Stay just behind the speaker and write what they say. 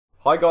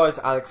Hi guys,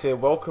 Alex here,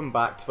 welcome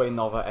back to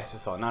another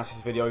SSR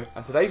analysis video,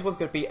 and today's one's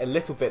going to be a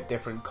little bit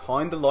different,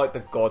 kind of like the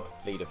God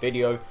Leader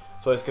video,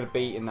 so it's going to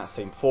be in that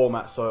same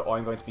format, so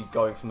I'm going to be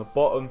going from the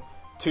bottom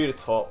to the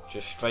top,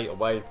 just straight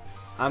away,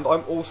 and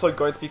I'm also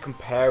going to be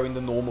comparing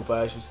the normal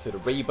versions to the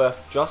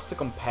rebirth, just to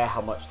compare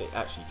how much they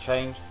actually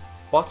changed.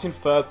 But in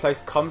third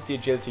place comes the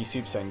Agility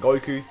Super Saiyan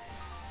Goku.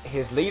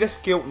 His leader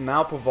skill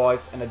now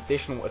provides an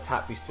additional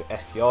attack boost to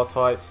STR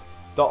types.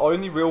 The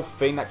only real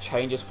thing that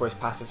changes for his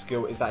passive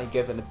skill is that he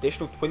gives an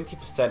additional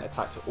 20%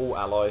 attack to all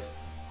allies,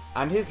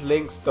 and his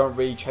links don't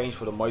really change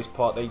for the most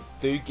part. They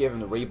do give him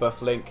the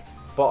rebirth link,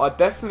 but I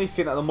definitely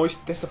think that the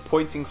most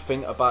disappointing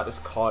thing about this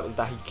card is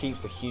that he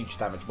keeps the huge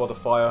damage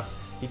modifier.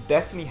 He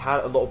definitely had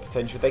a lot of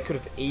potential. They could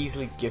have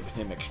easily given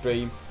him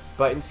extreme,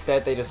 but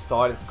instead they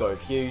decided to go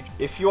with huge.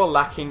 If you are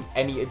lacking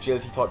any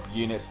agility type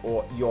units,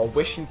 or you are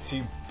wishing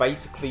to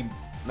basically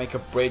make a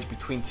bridge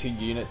between two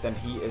units, then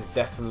he is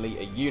definitely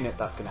a unit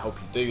that's going to help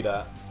you do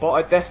that. But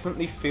I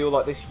definitely feel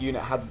like this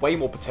unit had way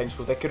more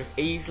potential. They could have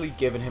easily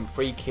given him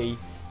free key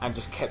and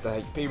just kept the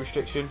HP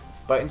restriction,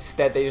 but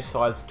instead they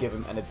decided to give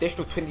him an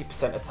additional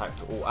 20% attack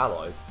to all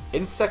allies.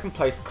 In second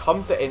place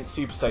comes the INT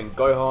Super Saiyan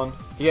Gohan.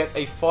 He gets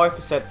a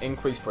 5%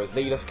 increase for his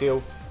leader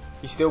skill.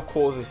 He still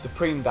causes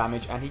supreme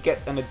damage, and he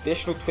gets an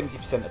additional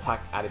 20%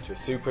 attack added to his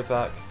super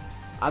attack.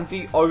 And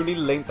the only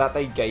link that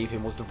they gave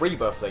him was the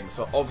rebirth link,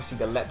 so obviously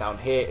the letdown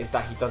here is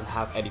that he doesn't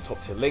have any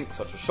top tier links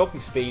such as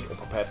shocking speed or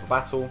prepared for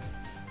battle.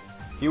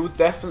 He will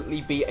definitely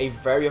be a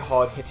very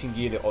hard hitting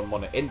unit on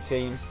mono int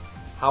teams.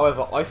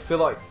 However, I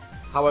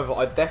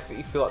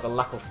definitely feel like the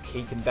lack of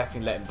key can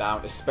definitely let him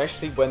down,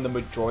 especially when the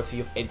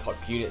majority of int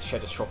type units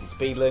shed a shocking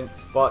speed link.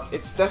 But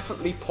it's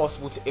definitely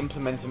possible to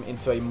implement him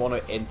into a mono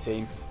int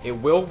team. It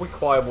will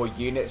require more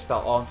units that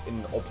aren't in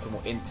an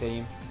optimal int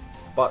team,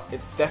 but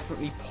it's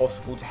definitely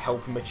possible to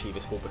help him achieve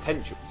his full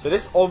potential. So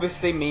this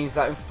obviously means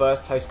that in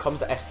first place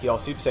comes the STR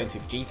Super Saiyan 2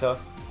 Vegeta.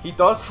 He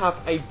does have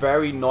a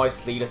very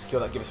nice leader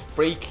skill that gives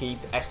free key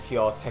to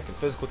STR tech and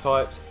physical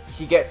types.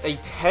 He gets a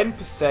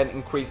 10%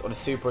 increase on his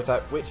super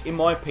attack, which in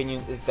my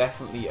opinion is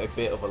definitely a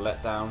bit of a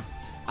letdown.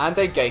 And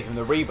they gave him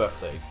the rebirth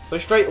link. So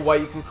straight away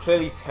you can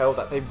clearly tell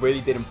that they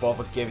really didn't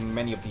bother giving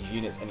many of these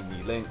units any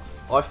new links.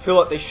 I feel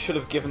like they should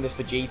have given this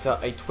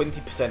Vegeta a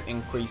 20%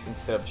 increase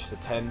instead of just a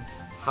 10.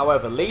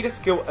 However, leader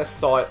skill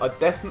aside, I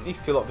definitely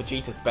feel like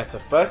Vegeta's better.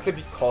 Firstly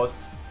because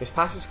his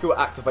passive skill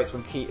activates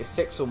when key is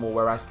 6 or more,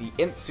 whereas the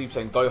INT Super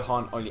Saiyan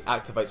Gohan only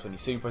activates when he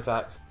super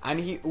attacks. And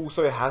he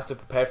also has the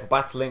prepare for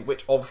battle link,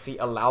 which obviously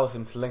allows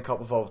him to link up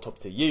with other top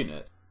tier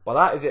units. But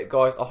that is it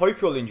guys, I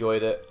hope you all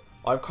enjoyed it.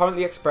 I'm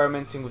currently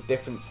experimenting with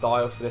different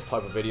styles for this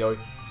type of video,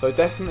 so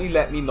definitely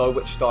let me know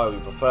which style you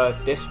prefer,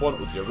 this one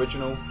or the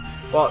original.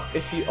 But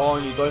if you are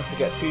new, don't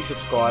forget to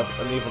subscribe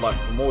and leave a like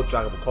for more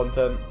Dragon Ball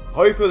content.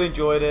 Hope you all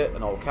enjoyed it,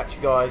 and I will catch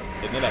you guys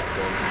in the next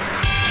one.